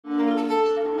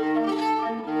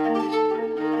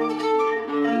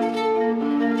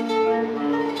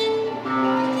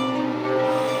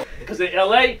in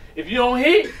LA, if you don't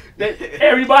hit, that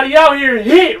everybody out here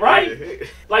hit, right?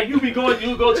 Like you go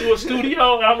to a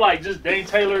studio and I'm like just Dane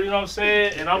Taylor, you know what I'm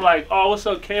saying? And I'm like, oh, what's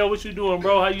up, Kale? What you doing,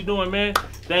 bro? How you doing, man?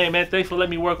 Dang, man, thanks for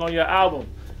letting me work on your album.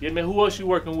 Yeah, man, who else you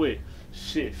working with?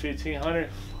 Shit, 1500.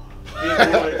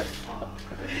 Yeah,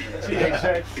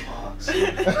 THX.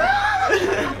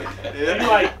 You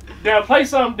like, now play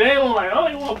something damn. I'm like, I don't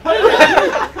even want to play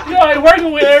that. You know, I ain't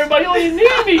working with everybody. You don't even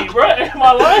need me, bro. Am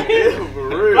I lying? Yeah, for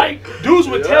real. Like, dudes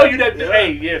would tell you that,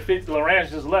 hey, yeah, 50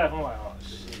 Lorange just left. I'm like, oh,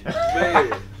 shit.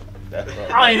 Man.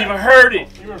 I ain't even heard it.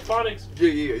 You remember Phonix?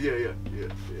 Yeah.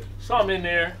 So I'm in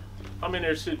there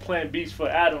shit, playing beats for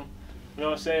Adam. You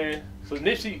know what I'm saying? So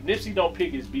Nipsey don't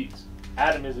pick his beats.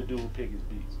 Adam is a dude who pick his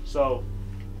beats. So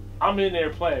I'm in there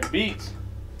playing beats,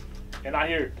 and I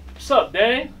hear, what's up,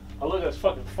 Dang? I look at this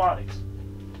fucking Phonix.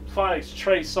 Phonix,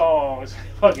 Trey Songz,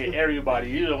 fucking everybody.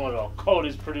 You're one of the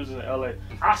coldest producers in LA.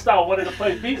 I stopped wanting to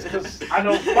play beats because I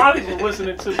know Phonix was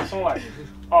listening to this. So I'm like,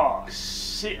 oh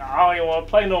shit, I don't even want to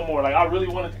play no more. Like I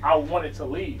wanted to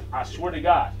leave. I swear to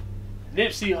God.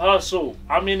 Nipsey Hussle.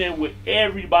 I'm in there with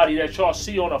everybody that y'all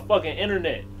see on the fucking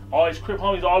internet. All these Crip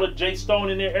homies, all the Jay Stone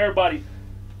in there, everybody.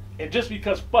 And just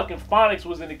because fucking Phonix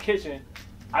was in the kitchen,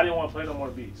 I didn't want to play no more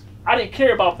beats. I didn't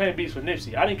care about playing beats for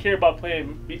Nipsey. I didn't care about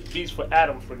playing beats for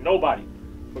Adam, for nobody.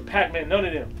 For Pac-Man, none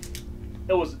of them.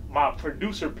 It was my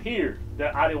producer peer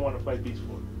that I didn't want to play beats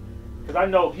for. Because I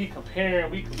know he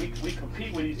comparing, we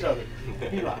compete with each other.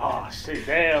 He like, oh shit,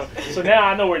 damn. So now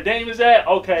I know where Dame is at.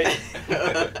 Okay.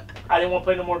 I didn't want to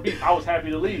play no more beats. I was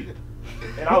happy to leave.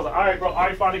 And I was like, all right, bro, all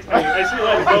right, Phonix, hey, see you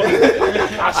later, bro.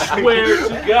 I swear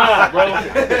to God, bro,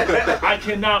 I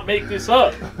cannot make this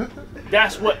up.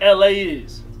 That's what LA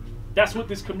is. That's what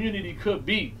this community could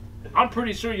be. I'm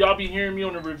pretty sure y'all be hearing me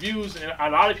on the reviews, and a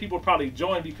lot of people probably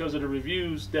join because of the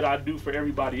reviews that I do for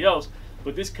everybody else.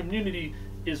 But this community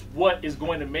is what is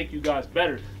going to make you guys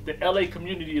better. The LA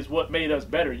community is what made us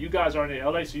better. You guys aren't in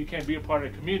LA, so you can't be a part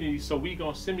of the community. So we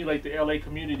gonna simulate the LA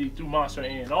community through Monster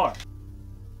A&R.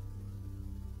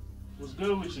 What's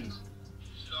good with you?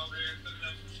 Shit over here cooking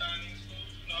up some Chinese food,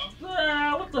 you know?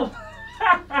 Ah, what the?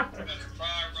 Got some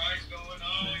fried rice going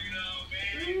on, you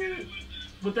know, man.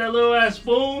 With that little ass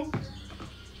spoon?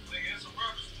 Nigga, it's a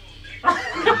rubber spoon,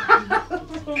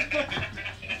 nigga.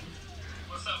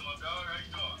 What's up, my dog? How you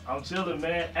doing? I'm chilling,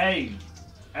 man.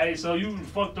 Hey, so you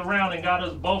fucked around and got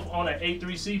us both on an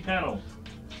A3C panel.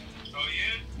 Oh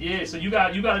yeah? Yeah, so you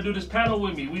got to do this panel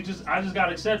with me. I just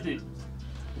got accepted.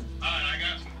 Alright, I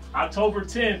got you. October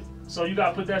 10th. So you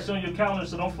gotta put that shit on your calendar,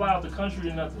 so don't fly out the country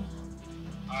or nothing.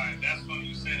 Alright, that's when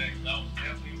you say that, because I was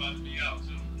definitely about to be out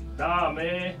too. Nah,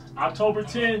 man. October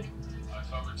 10th.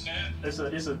 October 10th?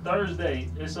 It's a Thursday.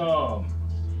 It's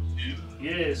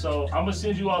yeah. So I'm gonna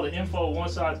send you all the info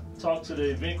once I talk to the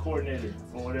event coordinator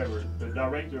or whatever, the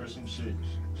director or some shit.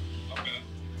 Okay.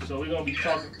 So we're gonna be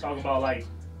talking about like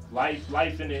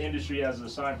life in the industry as a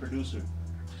signed producer.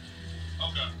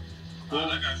 Okay. Cool.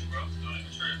 Alright, I got you, bro. Don't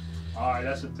even trip. All right,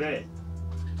 that's a bet.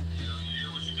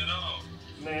 Yeah, what you been on?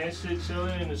 Man, shit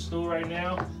chilling in the stool right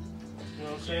now. You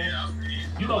know what I'm saying? Yeah,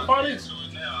 You know Phonix? I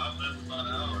left about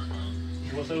an hour ago.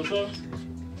 You wanna say what's up?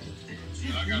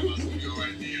 I got my studio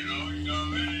right there, though. You know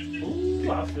what I mean?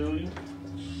 Ooh, I feel you.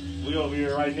 We over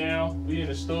here right now. We in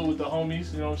the stool with the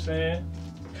homies. You know what I'm saying?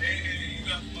 Hey, you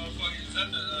got the motherfuckers. Is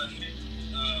that the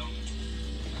album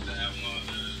on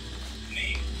the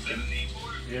knee? Is that a knee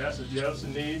for it? Yeah, that's a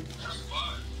need. That's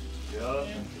fine. Yeah.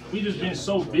 We just been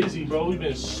so busy, bro. We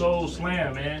been so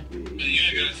slammed, man. Man, you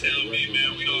ain't gotta tell me,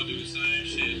 man. We all do the same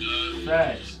shit, dog.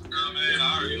 Facts. Girl, man,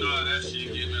 I already know how that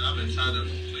shit get, man. I've been trying to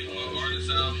play my artist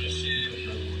album and shit.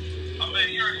 Oh, man,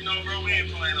 you already know, bro. We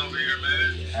ain't playing over here,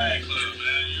 man. Hey, club,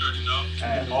 man. You already know.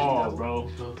 At all, bro.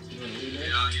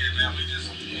 Yeah, man. We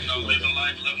just, living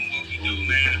life, loving what we do,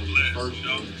 man. And blessed, you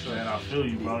know? Man, I feel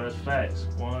you, bro. That's facts.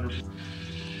 100%.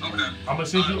 Okay. I'm gonna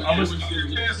send you. Send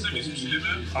me some shit,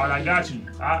 man. All right, I got you.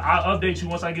 I'll update you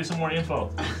once I get some more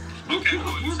info. Okay,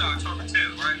 cool. You said October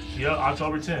 10th, right? Yep,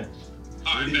 October 10th.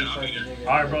 All right, man. I'll be there.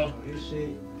 All right, bro. His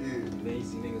shit, then you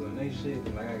see niggas on their shit,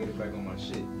 then like I gotta get it back on my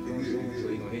shit. You know what I'm saying? So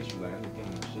he gonna hit you like I need to get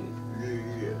on my shit.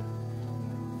 Yeah.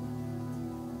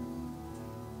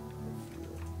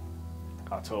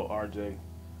 I told RJ, I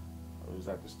was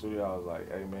at the studio, I was like,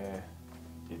 hey man,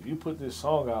 if you put this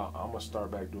song out, I'm gonna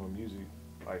start back doing music,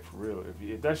 like for real.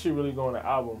 If that shit really go on the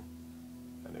album,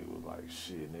 and nigga was like,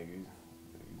 shit nigga, you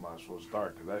might as well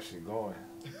start, cause that shit going.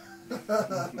 And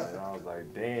I was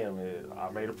like, damn, I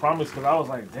made a promise, cause I was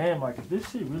like, damn, like if this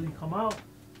shit really come out,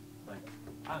 like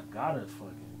I gotta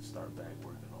fucking start back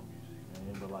working on music,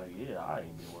 man. But like, yeah, I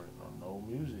ain't been working on no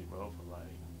music, bro, for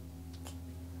like,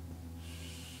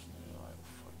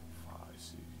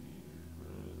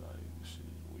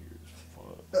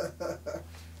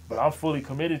 I'm fully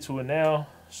committed to it now.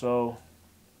 So,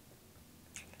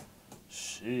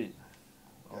 shit.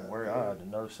 I had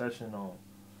another session on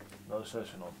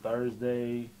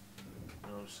Thursday. You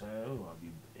know what I'm saying? We're gonna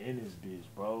be in this bitch,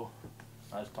 bro.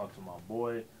 I just talked to my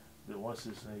boy. That once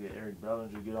this nigga Eric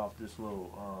Bellinger get off this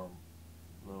little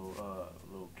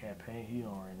campaign he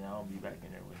on right now, I'll be back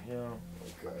in there with him.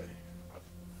 Okay.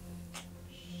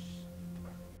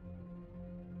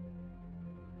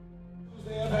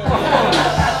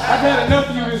 I've had enough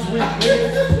of you this week,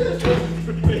 nigga.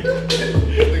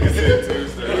 Nigga said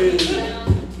Tuesday.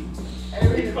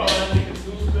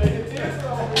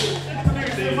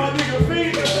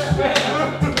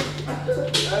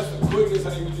 That's the quickest I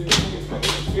can do.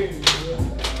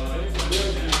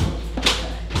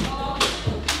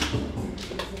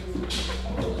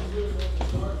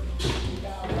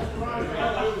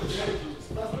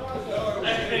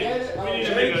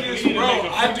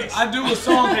 I do a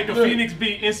song. Make a Phonix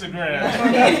beat Instagram.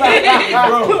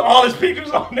 Bro, Put all his pictures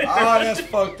on there. oh, that's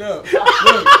fucked up. Look,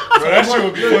 that shit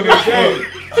would be funny as fuck.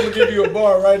 I'm gonna give you a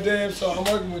bar right there. So I'm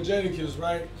working with Jadakiss,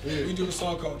 right? Yeah. We do a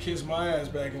song called Kiss My Ass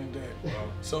back in the day.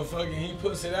 So fucking he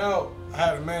puts it out. I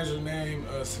had a manager named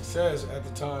Success at the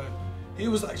time. He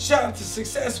was like, shout out to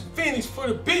Success Phonix for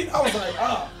the beat. I was like,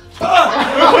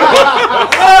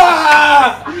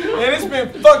 and it's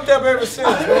been fucked up ever since,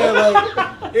 man.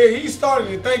 Like, yeah, he started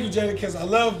it. Thank you, Jadakiss. I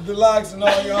love the likes and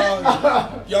all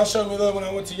y'all. Y'all showed me love when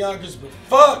I went to Yonkers, but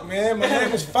fuck, man, my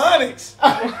name is Phonix.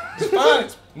 It's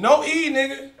Phonix. No E,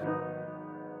 nigga.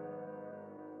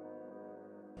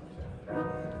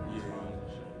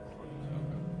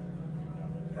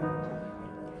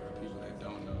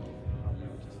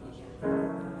 I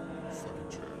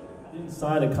didn't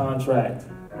sign a contract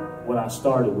when I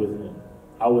started with him.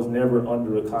 I was never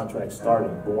under a contract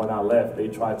starting, but when I left, they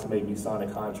tried to make me sign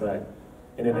a contract,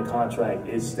 and in the contract,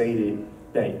 it stated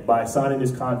that by signing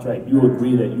this contract, you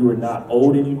agree that you are not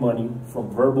owed any money from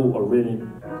verbal or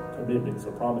written commitments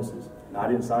or promises. And I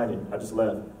didn't sign it, I just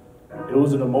left. It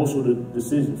was an emotional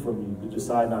decision for me to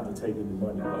decide not to take any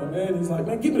money. Man, he's like,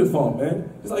 man, give me the phone, man.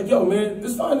 He's like, yo, man,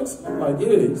 this Phonix. I'm like,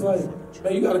 yeah. He's like,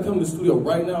 man, you gotta come to the studio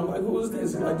right now. I'm like, who is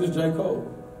this? He's like, this J. Cole.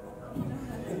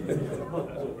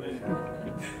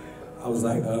 I was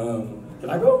like, can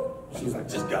I go? She's like,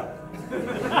 just go.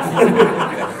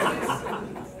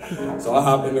 So I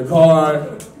hop in the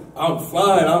car. I'm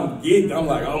flying. I'm geeked. I'm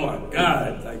like, oh my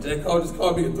God. Like, J. Cole just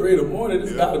called me at 3 in the morning.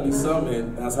 There's gotta be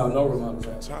something. That's how No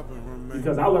Reminders happened.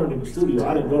 Because I learned in the studio.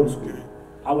 I didn't go to school.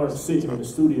 I learned sitting in the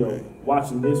studio,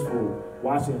 watching this fool,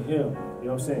 watching him. You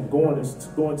know what I'm saying? Going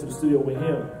to the studio with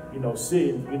him. You know,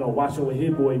 sitting, you know, watching what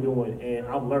Hit Boy doing, and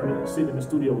I'm learning. Sitting in the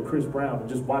studio with Chris Brown and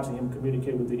just watching him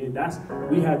communicate with the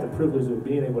we had the privilege of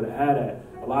being able to have that.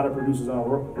 A lot of producers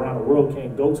around the world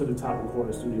can't go to the top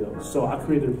recording studios. So I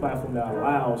created a platform that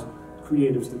allows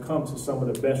creatives to come to some of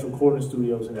the best recording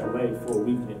studios in LA for a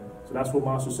weekend. So that's what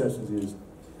Monster Sessions is.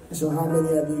 So how many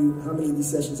of these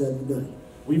sessions have you done?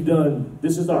 We've done,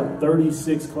 this is our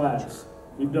 36th class.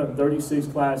 We've done 36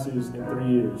 classes in 3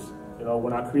 years. You know,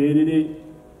 when I created it,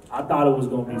 I thought it was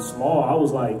gonna be small. I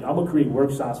was like, I'm gonna create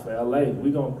workshops for LA.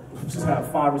 We're gonna just have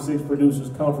 5 or 6 producers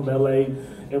come from LA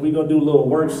and we're gonna do little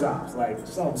workshops, like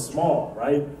something small,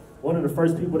 right? One of the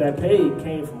first people that paid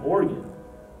came from Oregon.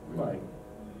 Like,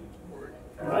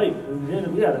 right, and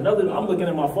then we had another, I'm looking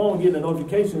at my phone getting the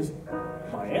notifications,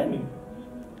 Miami,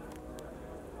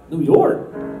 New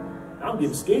York. I'm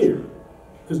getting scared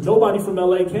because nobody from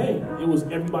LA came. It was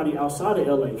everybody outside of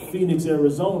LA, Phoenix,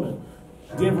 Arizona,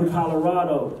 Denver,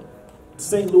 Colorado,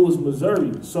 St. Louis,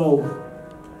 Missouri. So,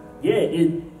 yeah,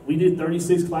 we did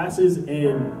 36 classes,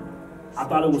 and I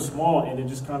thought it was small, and it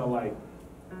just kind of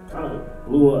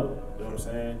blew up. You know what I'm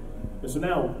saying? And so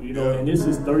now, you know, and this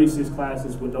is 36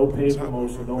 classes with no paid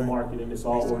promotion, no marketing. It's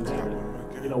all organic.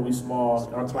 You know, we small.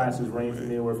 Our classes range from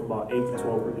anywhere from about 8 to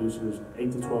 12 producers,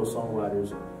 8 to 12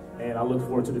 songwriters. And I look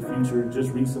forward to the future.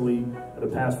 Just recently, the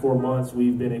past 4 months,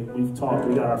 we've talked.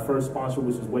 We got our first sponsor,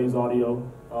 which is Waves Audio,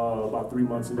 about 3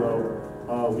 months ago.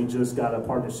 We just got a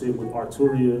partnership with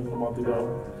Arturia a month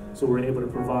ago. So we're able to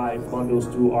provide bundles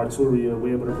through Arturia.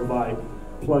 We're able to provide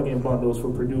plug-in bundles for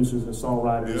producers and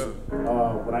songwriters.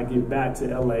 When I get back to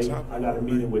LA, I got a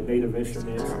meeting with Native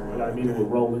Instruments. I got a meeting with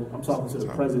Roland. I'm talking to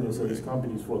the presidents of these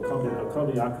companies for a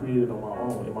company I created on my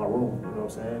own, in my room, you know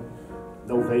what I'm saying?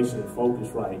 Novation,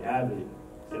 Focusrite, Avid,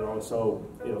 you know, so,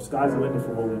 you know, sky's the limit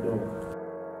for what we're doing.